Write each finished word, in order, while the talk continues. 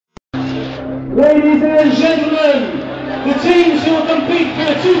Ladies and gentlemen, the teams who will compete for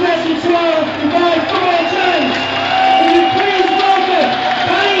the 2012 Dubai Football Challenge, will you please welcome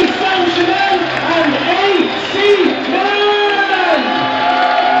Paris Saint-Germain and AC Milan!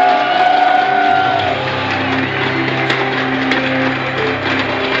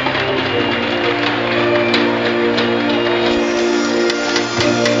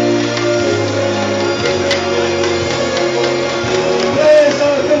 Players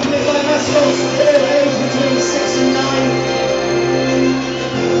are accompanied by mascots, their age between 6 and 9.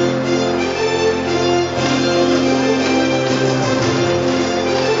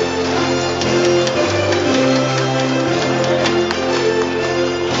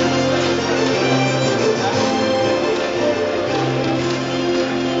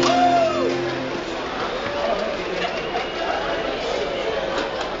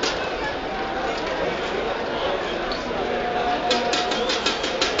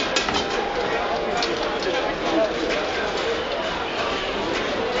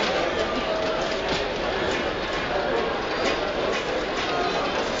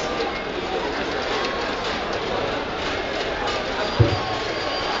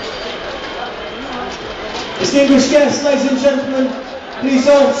 Distinguished guests, ladies and gentlemen, please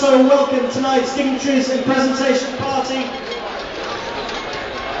also welcome tonight's dignitaries and presentation party,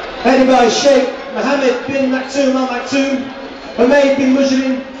 headed by Sheikh Mohammed bin Maktoum Al Maktoum, Hamid bin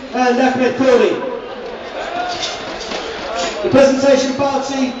Mujrin and Ahmed Khoury. The presentation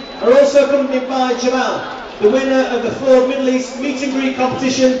party are also accompanied by Jamal, the winner of the Ford Middle East meet and greet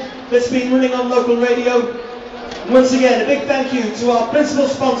competition that's been running on local radio. And once again, a big thank you to our principal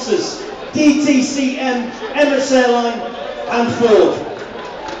sponsors, DTCM, Emirates Airline and Ford.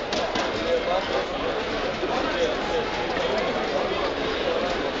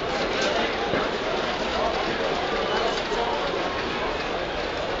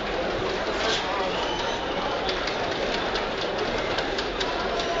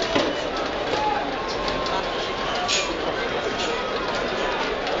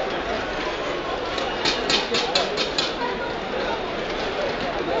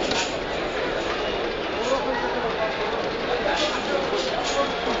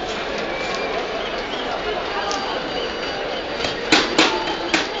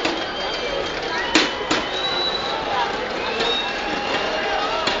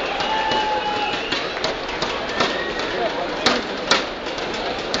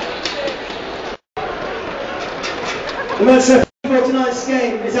 The match referee for tonight's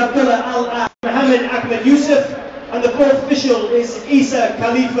game is Abdullah Al-Ah, Mohammed Ahmed Yusuf, and the fourth official is Isa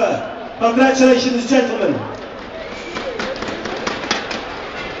Khalifa. Congratulations, gentlemen.